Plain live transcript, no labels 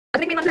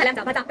Welcome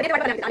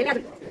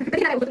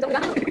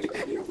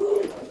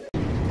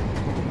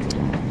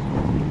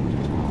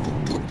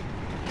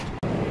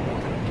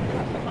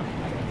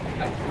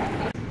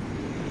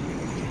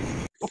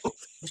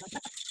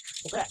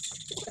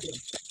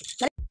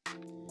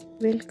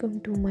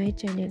to my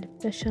channel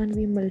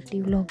प्रशांवी multi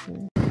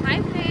vlogging.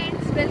 Hi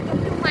friends,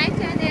 welcome to my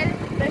channel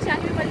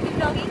प्रशांवी multi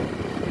vlogging.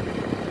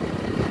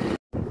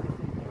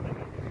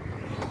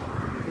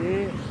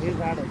 हे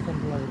झाड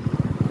sunflower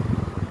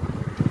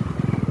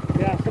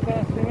ते असं काय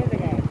असतं माहिती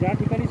आहे का, ज्या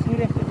ठिकाणी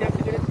सूर्य असतो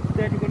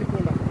त्या ठिकाणी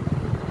तोंड असतं.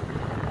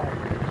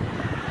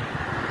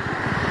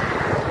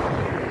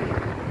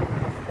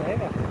 आहे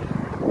का?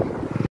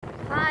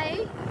 हाय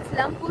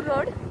इस्लामपूर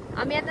रोड.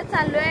 आम्ही आता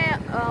चाललोय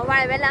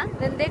वाळव्याला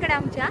नंदेकडे.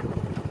 आमच्या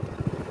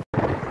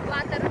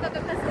वातावरण बघा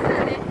कसं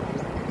झालंय.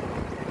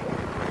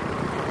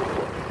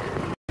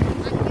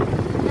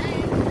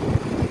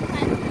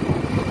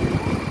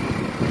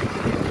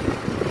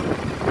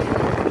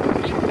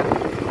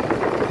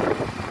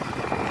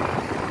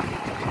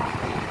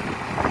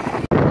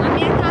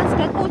 आम्ही आता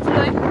आजकाल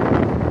पोहोचलोय.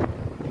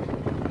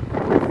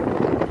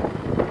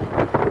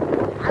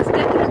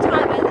 आजकाल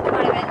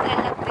वाळव्याला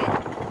जायला लागते.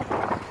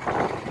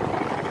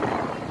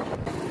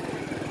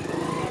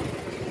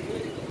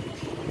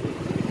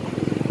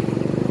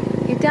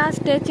 इथे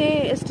आष्ट्याचे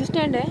एसटी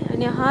स्टँड आहे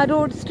आणि हा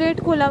रोड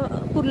स्ट्रेट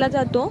कोल्हापूरला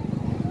जातो,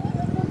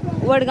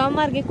 वडगाव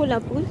मार्गे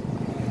कोल्हापूर.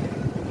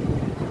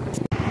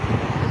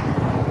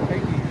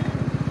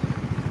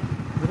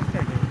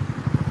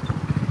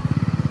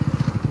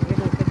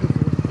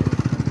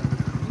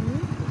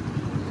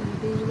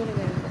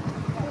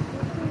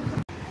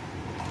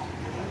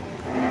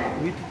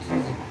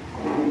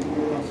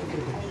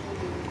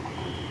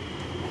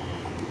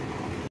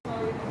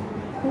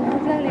 खूप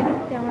भूक लागली ना,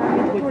 त्यामुळे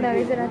आम्ही थोडा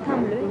वेळ जरा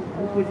थांबलोय.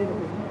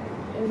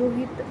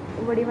 रोहित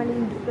वडेवाले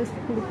इंद्रप्रस्थ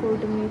फूड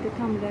कोर्ट मी इथे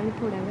थांबलोय आम्ही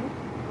थोडा वेळ.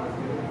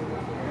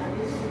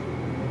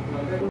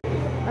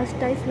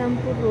 अष्टा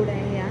इस्लामपूर रोड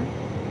आहे. या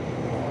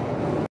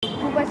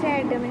खूप असे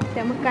आयटम आहेत,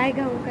 त्यामुळे काय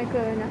घावं काय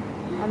कळना.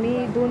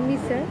 आम्ही 2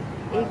 मिसळ,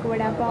 1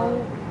 वडापाव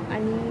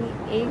आणि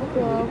 1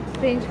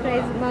 फ्रेंच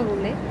फ्राईज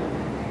मागवले.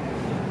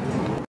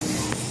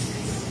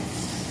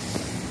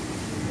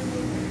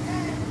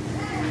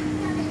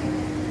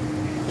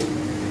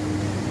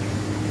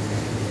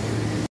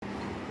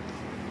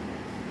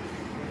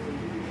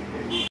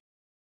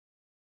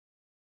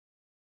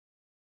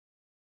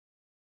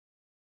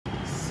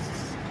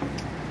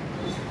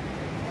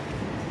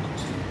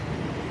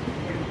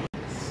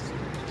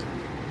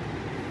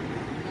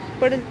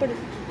 पडेल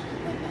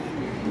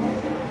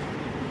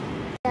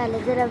त्याला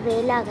जरा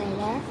वेळ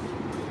लागायला आहे.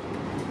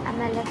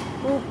 आम्हाला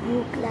खूप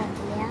भूक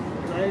लागली.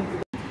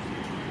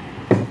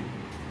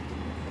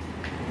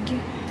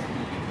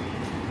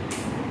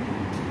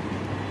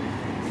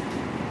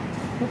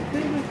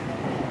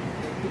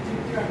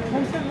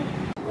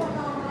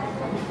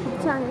 खूप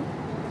छान आहे.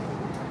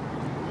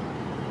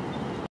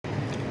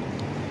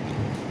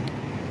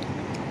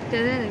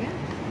 का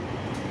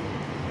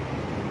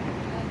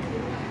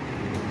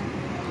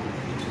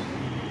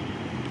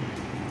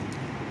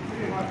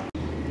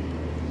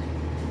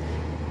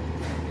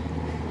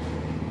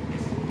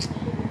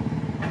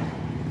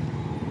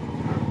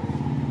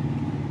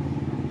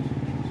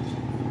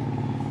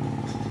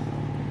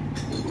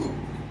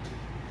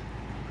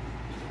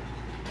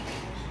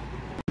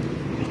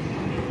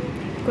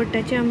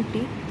कोटाची आमटी,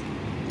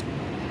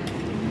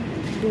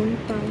 2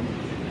 पाव,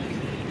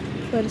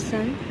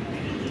 फरसाण,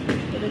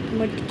 परत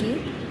मटकी.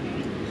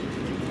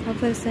 हा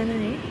फरसाण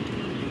आहे,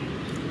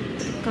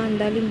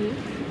 कांदा, लिंबू,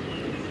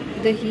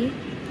 दही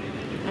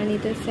आणि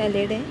इथं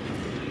सॅलेड आहे.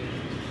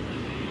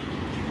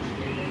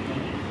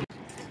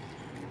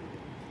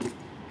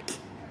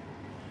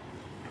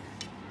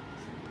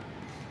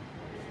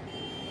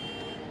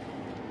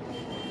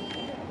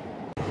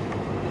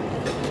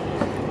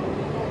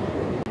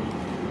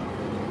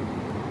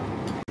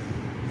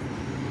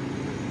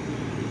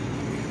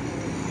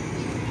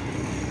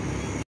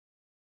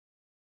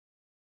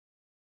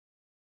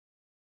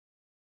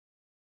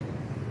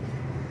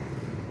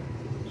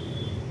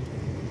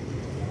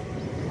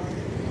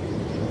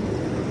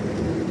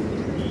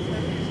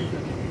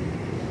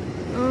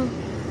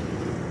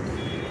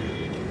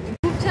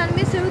 खूप छान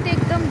मिसळ होती,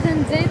 एकदम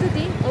झणझणीत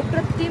होती,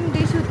 अप्रतिम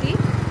डिश होती.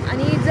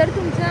 आणि जर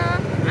तुमचा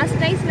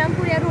आष्टा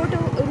इस्लामपूर या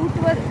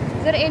रूटवर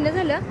जर येणं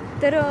झालं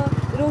तर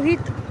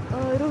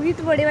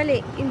रोहित वडेवाले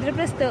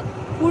इंद्रप्रस्थ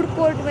फूड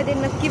कोर्टमध्ये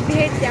नक्की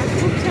भेट द्या.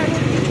 खूप छान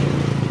होती.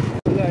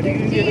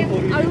 त्यांची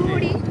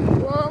आळूवडी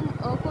व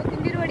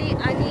कोथिंबीर वडी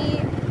आणि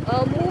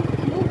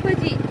मूग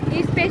भजी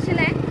ही स्पेशल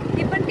आहे,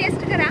 ती पण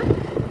टेस्ट करा.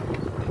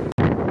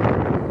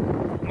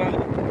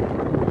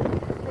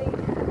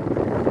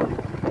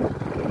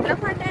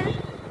 फाटा आहे,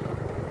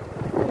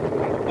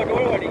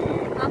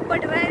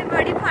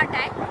 पटवळवाडी फाटा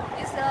आहे.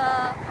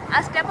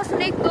 आष्ट्यापासून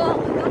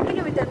 2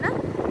 किलोमीटर ना,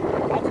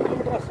 5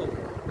 किलोमीटर असेल.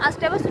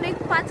 आष्ट्यापासून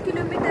 5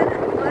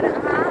 किलोमीटरवर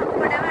हा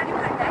पटवळवाडी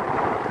फाटा आहे.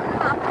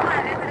 आपण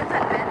वाळव्याकडे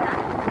चाललोय आता.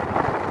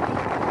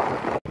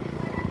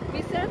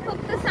 मिसळ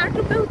फक्त 60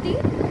 रुपये होती.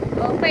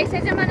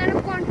 पैशाच्या मानानं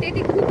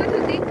क्वांटिटी खूपच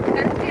होती,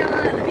 कारण तेव्हा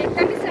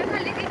एकदा मिसळ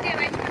खाल्ली की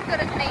जेवायची पण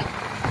करत नाही,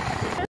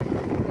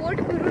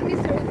 पोट भरून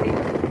मिसळ होते.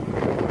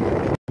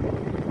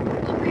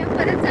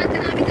 परत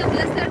जाताना आम्ही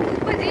जमलं तर खूप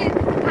भजी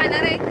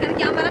खाणार आहे, कारण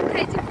की आम्हाला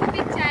खायची खूप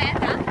इच्छा आहे.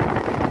 आता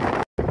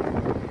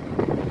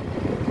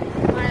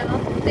माळवा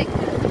फक्त 1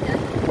 किलोमीटर.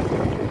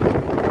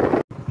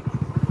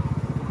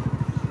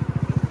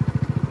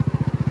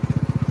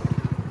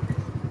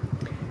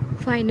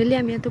 फायनली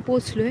आम्ही आता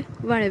पोचलोय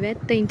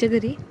वाळव्यात ताईंच्या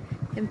घरी.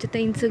 आमच्या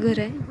ताईंचं घर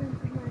आहे.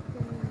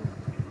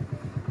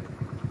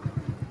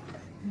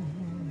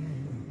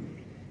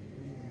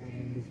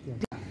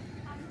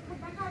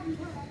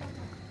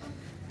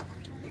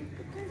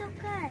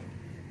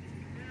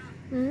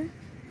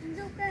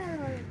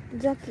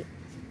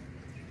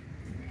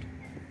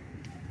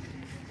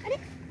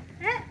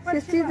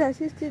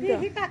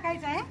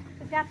 टाकायचं आहे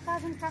त्यात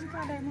अजून काम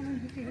चालू आहे म्हणून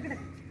इकडे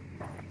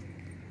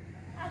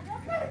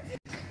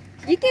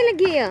केलं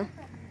घे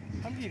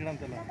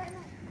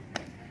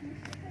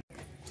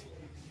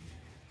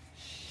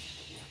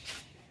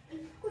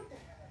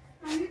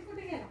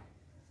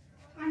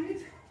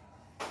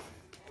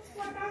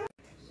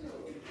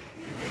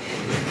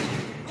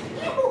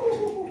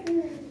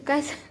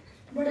काय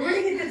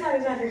बडबडी किती चालू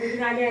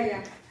झाले आल्या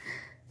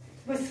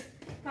बस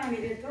पाणी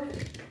देतो.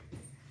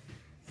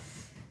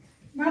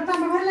 मला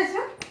तांबा भरलायस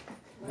का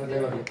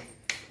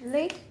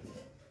लई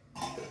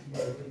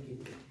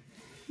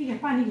ठीक आहे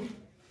पाणी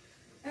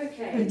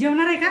घे.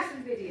 जेवणार आहे का?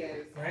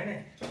 नाही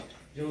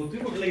जेवती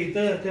कुठलं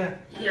इथं त्या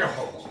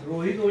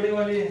रोहित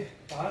ओडेवाले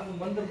फार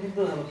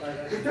मंत्रमुग्ध झालं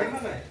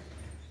काय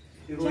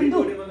रोहित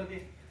ओडेवाला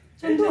ते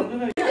चंदू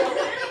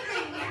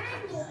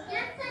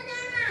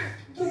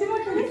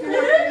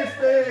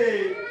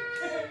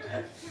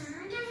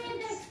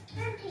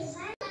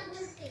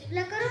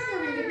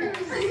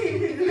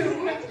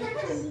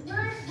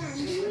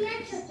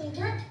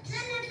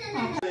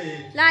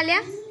लाल्या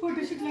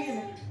फोटोशूटला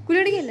गेला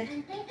कुठे गेलाय?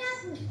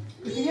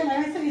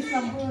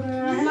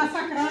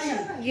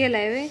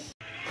 गेलाय वे.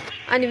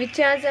 आणि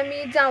विचार आज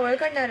आम्ही जावळ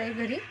काढणार आहे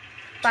घरी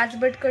 5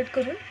 बट कट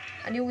करून,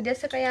 आणि उद्या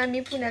सकाळी आम्ही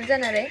पुण्यात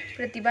जाणार आहे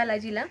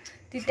प्रतिबालाजीला.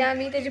 तिथे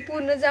आम्ही त्याची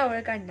पूर्ण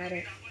जावळ काढणार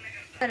आहे.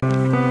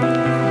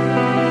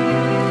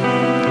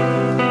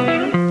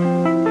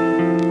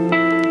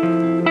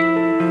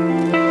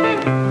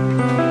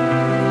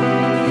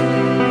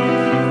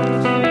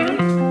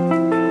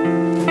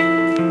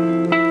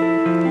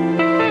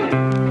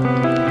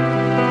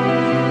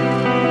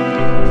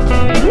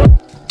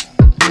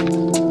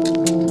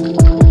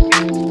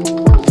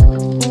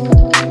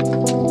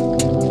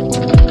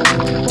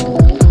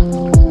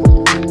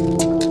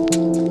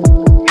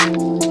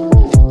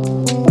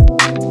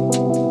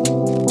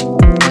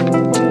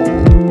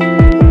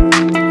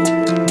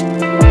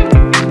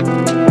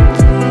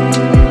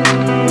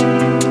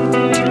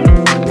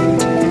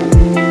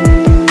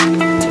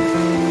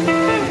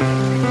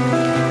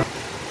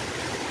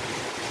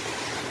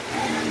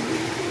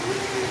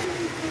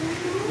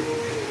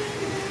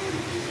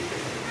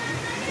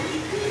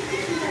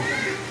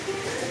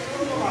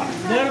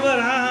 बरोबर.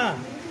 हा हा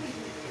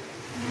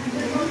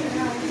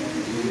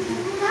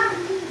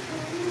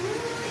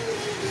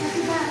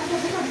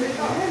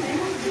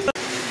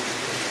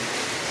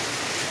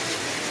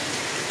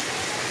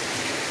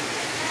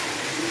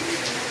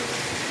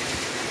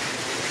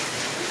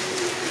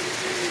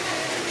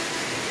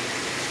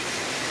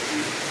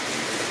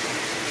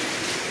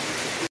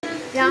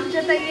या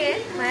आमच्या ताई आहे,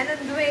 माझ्या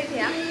नंदू आहेत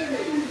या.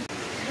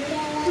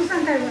 तू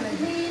सांग काय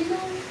बोलायचं.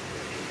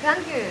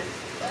 थँक्यू.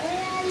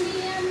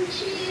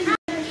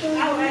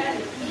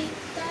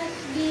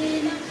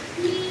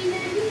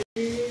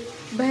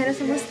 बाहेर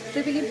असं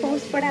मस्तपैकी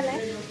पाऊस पडायलाय.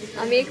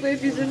 आम्ही एक वेळ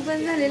भिजून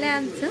पण झालेलं आहे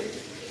आमचं.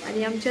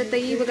 आणि आमच्या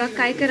ताई बघा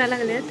काय करायला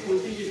लागल्यात.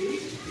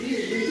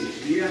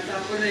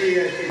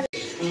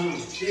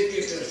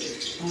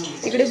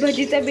 इकडे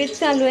भजीचा बेत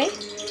चालू आहे.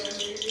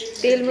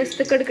 तेल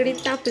मस्त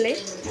कडकडीत तापलंय.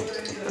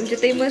 आमच्या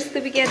ताई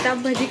मस्तपैकी आता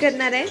भजी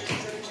करणार आहे.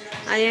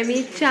 आणि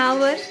आम्ही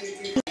चहावर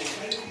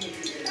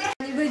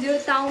आणि भजीवर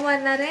ताव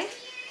मारणार आहे.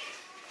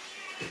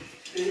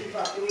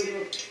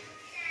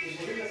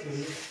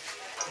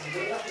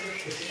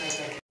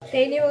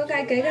 त्याने बघा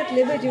काय काय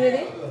घातले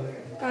भजीमध्ये.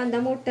 कांदा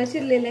मोठा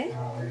चिरलेला आहे.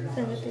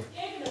 सांगा ते.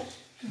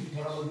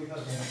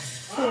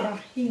 सोडा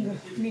हिंग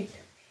मीठ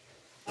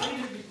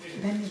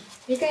धने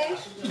हे काय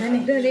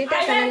धने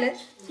टाकायला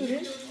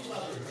चिरून.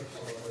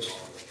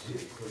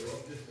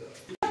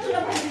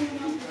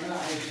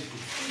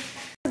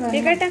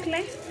 हे काय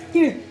टाकलंय?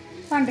 तीळ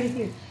पांढरे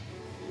तीळ.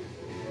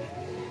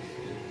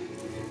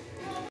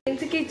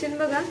 त्यांचं किचन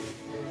बघा.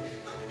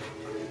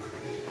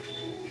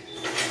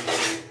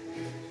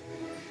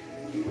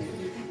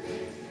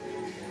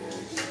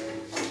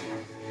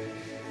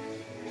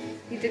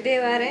 इथे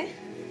देवार आहे.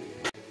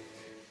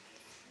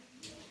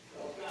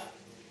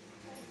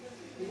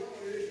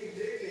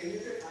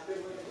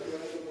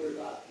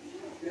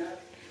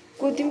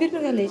 कोथिंबीर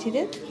पण घालायची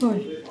त्यात. होय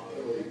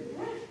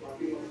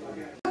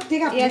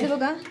यात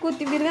बघा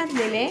कोथिंबीर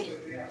घातलेली आहे.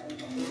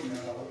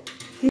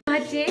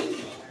 भाजी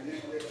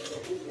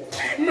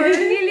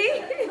म्हणून गेली.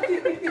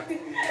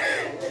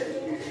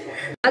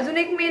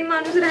 एक मेन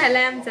माणूस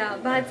राहिलाय आमचा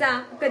भाचा.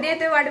 कधी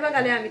येतोय वाट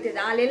बघालोय आम्ही,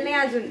 त्याचा आलेला नाही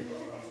अजून.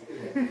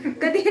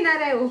 कधी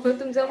येणार आहे हो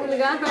तुमचा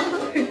मुलगा?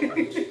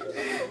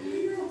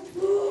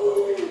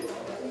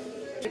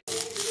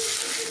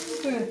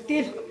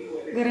 तेल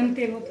गरम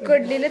तेल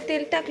कडलेलं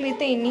तेल टाकले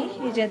त्यांनी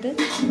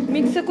ह्याच्यातच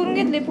मिक्स करून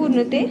घेतले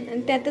पूर्ण ते,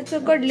 आणि त्यातच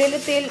कडलेलं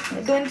तेल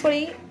 2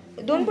 पळी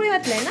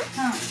घातलंय ना.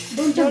 हा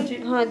 2 चमचे.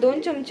 हा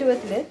 2 चमचे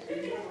घातलेत.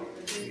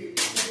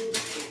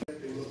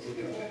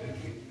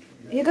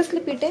 हे कसलं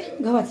पीठ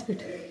आहे? गव्हाचं पीठ.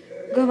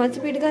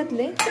 गव्हाचं पीठ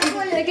घातले.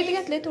 ते किती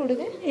घातले? थोडं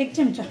काय? 1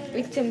 चमचा.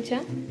 1 चमचा.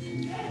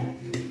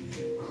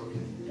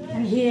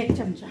 आणि हे 1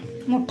 चमचा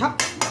मोठा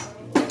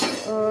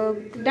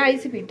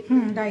डाळीचं पीठ.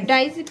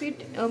 डाळीचं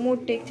पीठ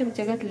मोठे 1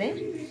 चमचा घातलंय.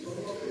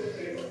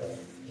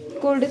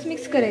 कोरडच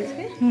मिक्स करायचं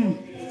काय?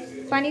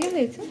 पाणी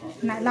घालायचं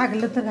नाही,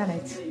 लागलं तर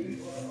घालायचं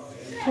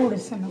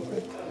थोडंसं. नको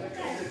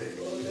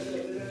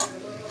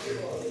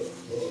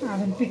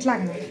अजून पीठ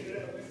लागणार.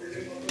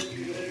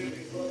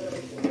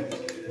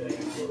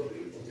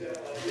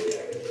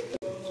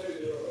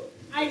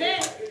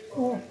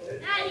 हो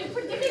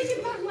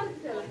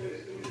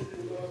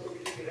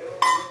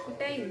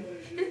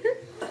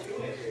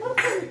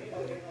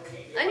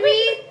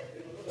अन्वित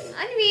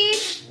अन्वित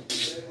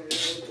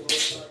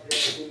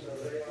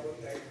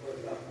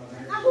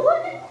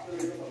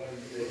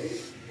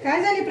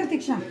काय झाली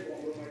प्रतीक्षा?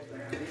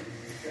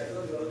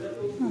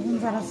 अजून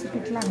जरासं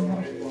पीठ लागणार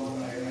आहे.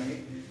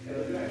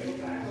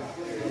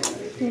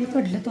 तेल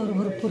कडलं तर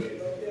भरपूर.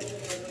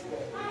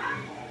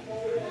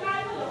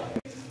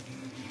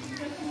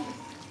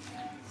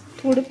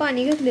 थोडं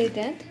पाणी घातलंय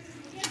त्यात.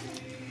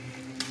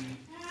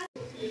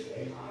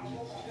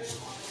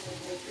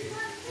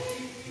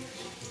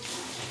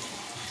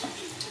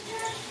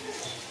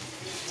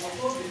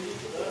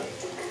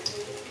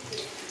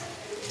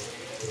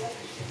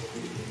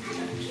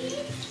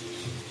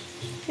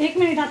 एक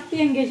मिनिट, आत्ती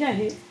एंगेज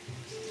आहे.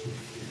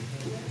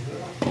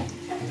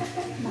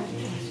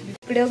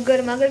 इकडे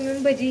गरमागरमी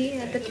भजी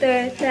आता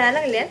तळायला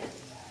लागल्यात.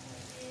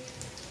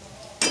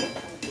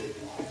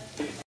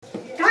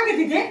 काय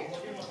घेते ते?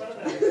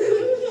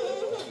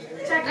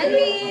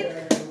 अन्वित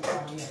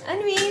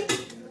अन्वित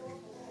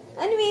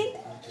अन्वित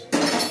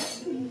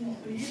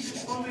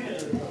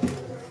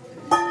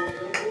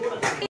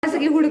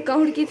सगळी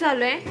हुडकी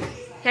चालू आहे.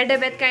 ह्या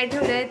डब्यात काय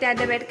ठेवलंय, त्या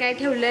डब्यात काय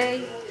ठेवलंय.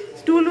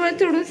 स्टूलवर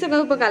चढून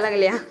सगळं बघा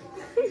लागल्या.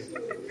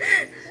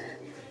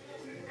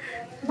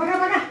 बघा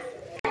बघा.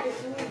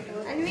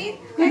 अन्वित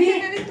काय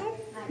करणार आहे तू?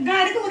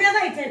 गाडीत उद्या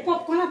जायचंय.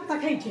 पॉपकॉर्न आत्ता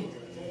खायचे.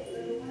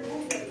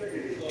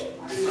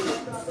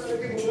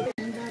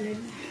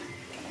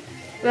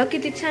 बघा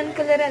किती छान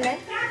कलर आलाय.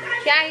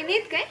 त्या आईने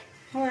काय?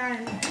 हो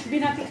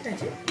बिना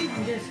तिखटाचे,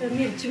 म्हणजे असं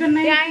मिरची पण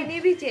नाही. त्या आईने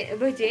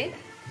भजे.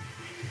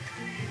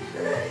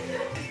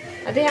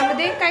 आता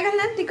ह्यामध्ये काय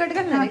घालणार? तिखट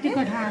घालणार आहे.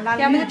 तिखट. हा लाल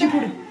त्यामध्ये मिरची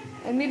पूड.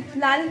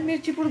 लाल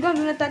मिरची पूड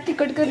घालून आता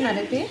तिखट करणार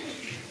आहे ते.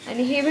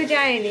 आणि हे भजे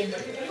आईने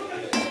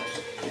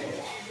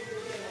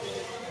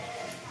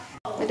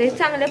ते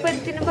चांगल्या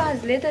पद्धतीने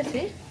भाजले,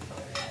 तसे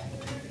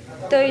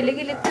तळले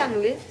गेलेत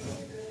चांगले.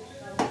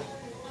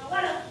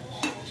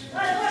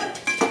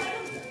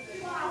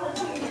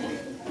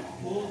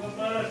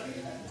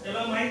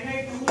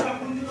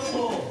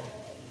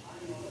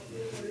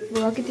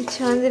 बघा किती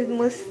छान झाले,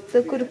 मस्त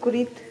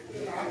कुरकुरीत.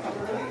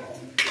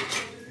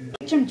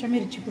 1 चमचा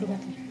मिरची पूड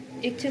घातली.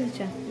 1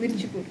 चमचा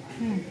मिरची पूड.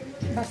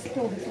 बस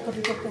तेवढं तिखट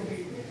तेवढं.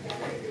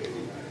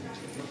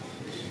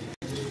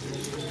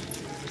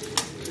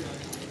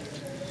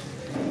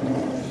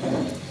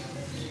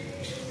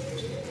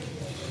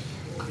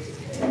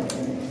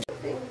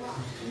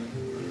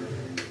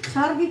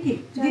 सार घे की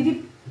दीदी.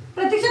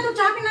 प्रतीक्षा तू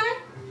चहा पिणार आहे?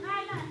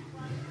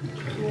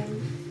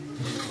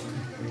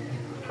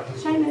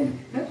 शाई नाही.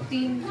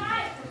 3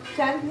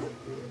 4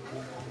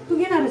 तू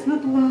घेणारच ना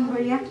तू?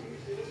 भैया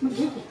मग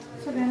घे की.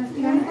 सगळ्यांना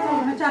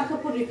तिघांना 4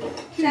 कप पुरले.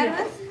 4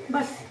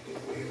 बस.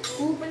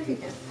 तू पण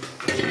पिता.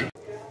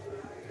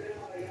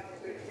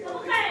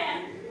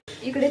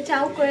 इकडे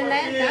चहा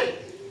उकळलाय आता.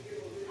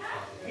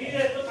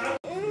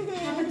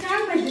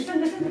 छान पाहिजे.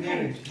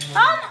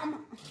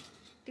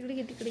 तिकडे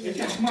घे तिकडे घे.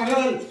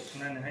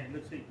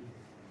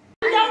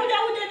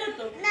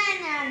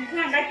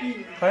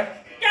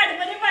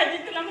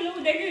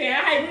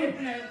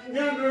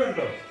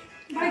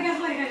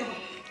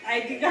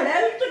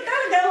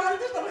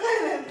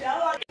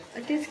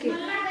 तेच की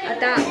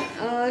आता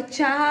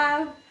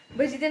चहा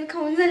भजी त्यानं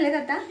खाऊन झालेत.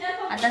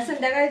 आता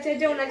संध्याकाळच्या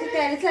जेवणाची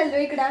तयारी चालू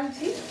आहे इकडे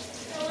आमची.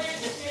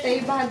 ताई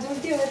भाजून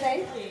ठेवत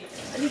आहे.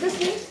 आणि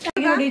कसली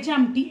घेवड्याची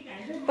आमटी,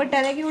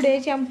 पटारा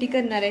घेवड्याची आमटी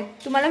करणार आहे.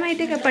 तुम्हाला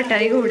माहिती आहे का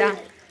पटारा घेवडा?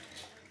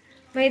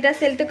 माहित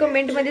असेल तर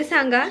कमेंट मध्ये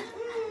सांगा.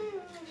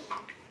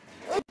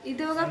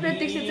 इथे बघा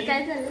प्रत्यक्षाचं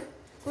काय झालं.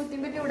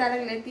 कोथिंबीर निवडा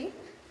लागली ती.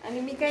 आणि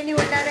मी काय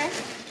निवडणार आहे,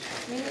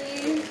 मी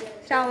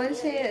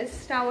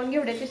श्रावण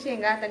घेवड्याच्या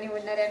शेंगा आता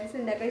निवडणार आहे. आणि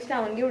संध्याकाळी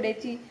श्रावण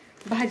घेवड्याची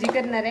भाजी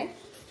करणार आहे.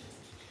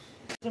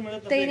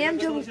 ताईने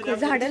आमच्या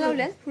झाडं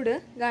लावल्यात पुढं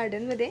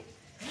गार्डन मध्ये.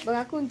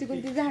 बघा कोणती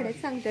कोणती झाडं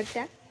आहेत सांगतात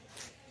त्या.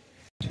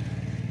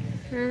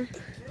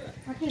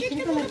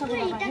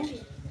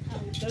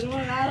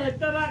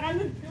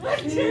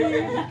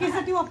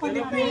 बुकेसाठी वापरले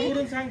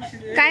आम्ही.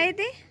 काय आहे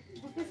ते?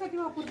 बुकेसाठी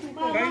वापरतो.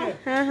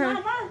 हा हा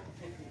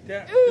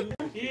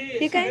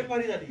हे काय?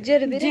 भारी झाली.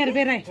 जरबेरा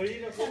जरबेर आहे. फळी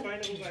नको काय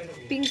नको काय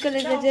नको. पिंक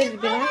कलरचा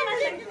जरबेरा.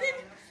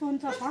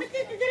 सोनचाफा.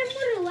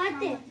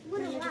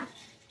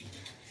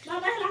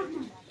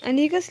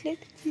 आणि हे कसले?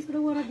 तिकडे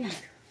वर घ्या.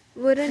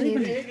 वरण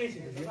आहे.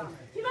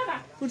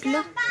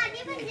 कुठलं?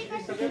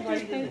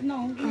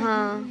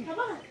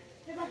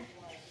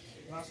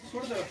 हा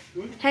सोड जरा.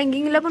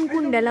 हँगिंगला पण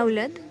कुंड्या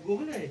लावल्यात.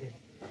 गोगल आहे हे.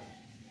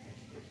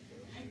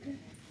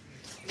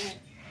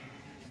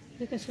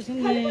 हे कसं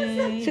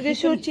सगळे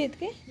शोचे आहेत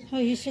काय? हो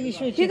ही सगळी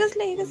शोची. हे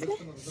कसलं? हे कसलं?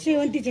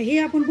 शेवंतीचे हे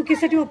आपण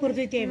बुकेसाठी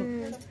वापरतोय ते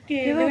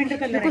लेव्हेंडर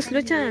कलर आहे. कसलं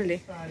छान आले.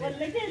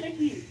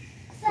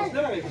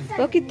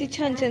 बघ किती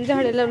छान छान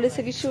झाडं लावले.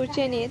 सगळी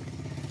शोची आणि आहेत.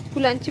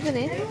 फुलांची पण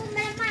आहेत.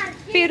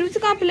 पेरूच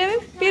कापलं.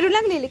 पेरू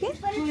लागलेले काय?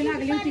 होय,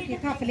 लागली होती की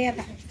कापले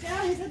आता.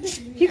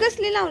 ही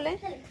कसली लावलंय?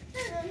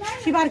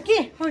 ही बारकी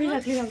आहे. हो ही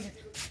लागली लावली.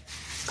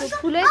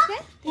 फुलं आहेत काय?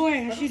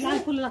 होय अशी लाल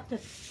फुलं लागतात.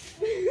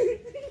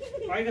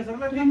 पाय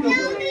घसरला की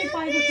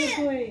पाय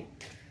बसवतोय.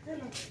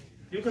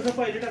 हे कसं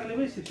पाहिजे टाकले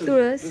बाई शीतल.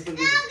 तुळस.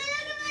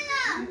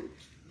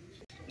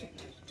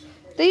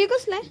 तर हे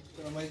कसलंय?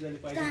 त्याला माहित झाली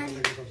पाय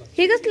घसरला.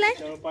 हे कसलंय?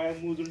 त्यामुळे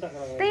पायात मोजून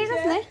टाकायला तर हे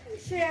कसलंय?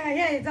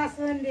 हे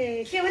जास्वंद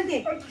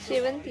शेवंती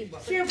शेवंती.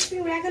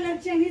 पिवळ्या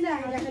कलरची आणि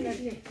जांभळ्या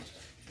कलरची.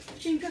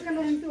 पिंक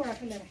कलर आणि पिवळा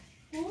कलर आहे.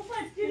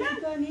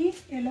 आणि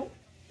येलो.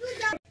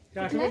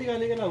 आठवडी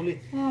घाले का लावली.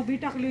 हो बी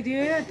टाकली होती.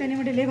 त्याने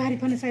म्हणजे लय भारी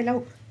फणसायला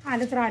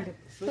आलं तर आलं.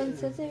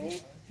 फणसाचं आहे.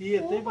 ती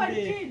येते पण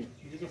ते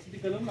म्हणजे कसं ती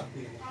कलम लागते.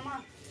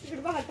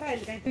 इकडे बघत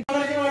राहील काय.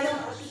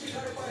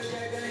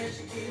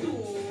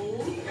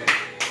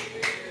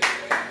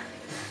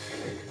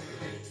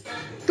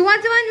 तू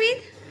वाजव अन्वी.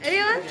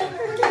 अरे वा.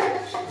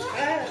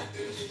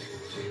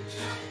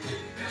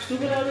 तू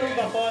पण आलो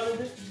बाप्पा आलो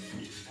ते.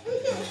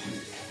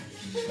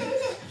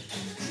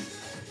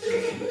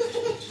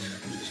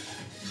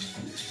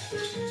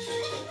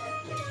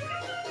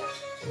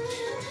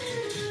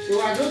 तू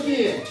वाजव की.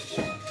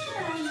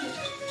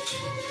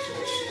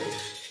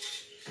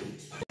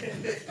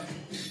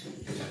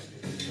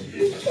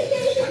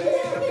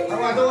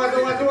 वाजव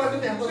वाजव वाजव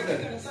वाजव ते हातात कर.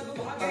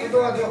 वाजव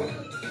वाजव.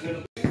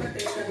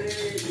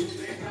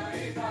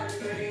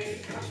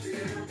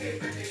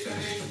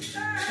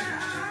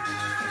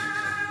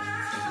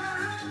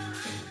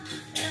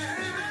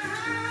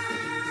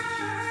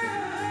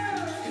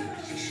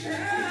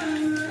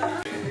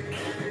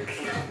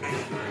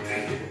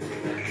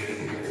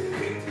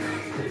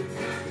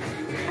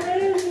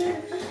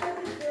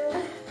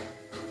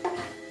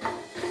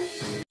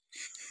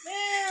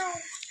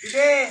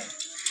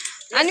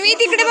 अन्वी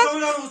तिकडे बघ.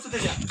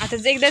 आता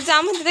एकदा जा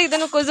म्हणते एकदा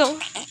नको जाऊ.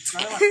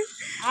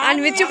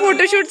 अन्वीचे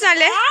फोटोशूट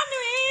चालले.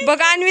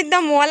 बघा अन्वी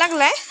दमवा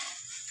लागलाय.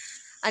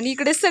 आणि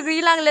इकडे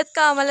सगळी लागल्यात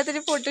का आम्हाला तरी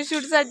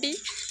फोटोशूट साठी.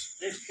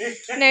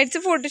 नाईटचं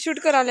फोटोशूट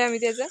करावलंय आम्ही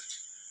त्याचं.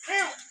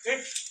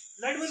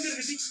 लाईट बंद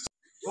कर किती.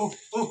 हो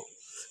हो.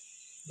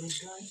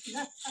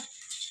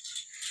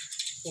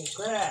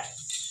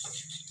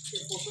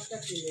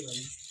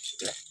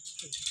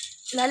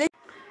 लाले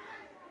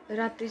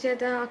रात्रीचे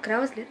आता 11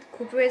 वाजलेत.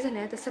 खूप वेळ झाला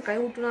आहे. आता सकाळी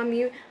उठून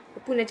आम्ही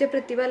पुण्याच्या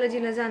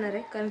प्रतिबालाजीला जाणार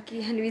आहे. कारण की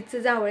हनवीचं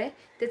जावळ आहे.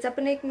 त्याचा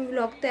पण एक मी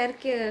व्लॉग तयार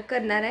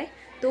करणार आहे.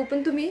 तो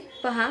पण तुम्ही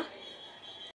पहा.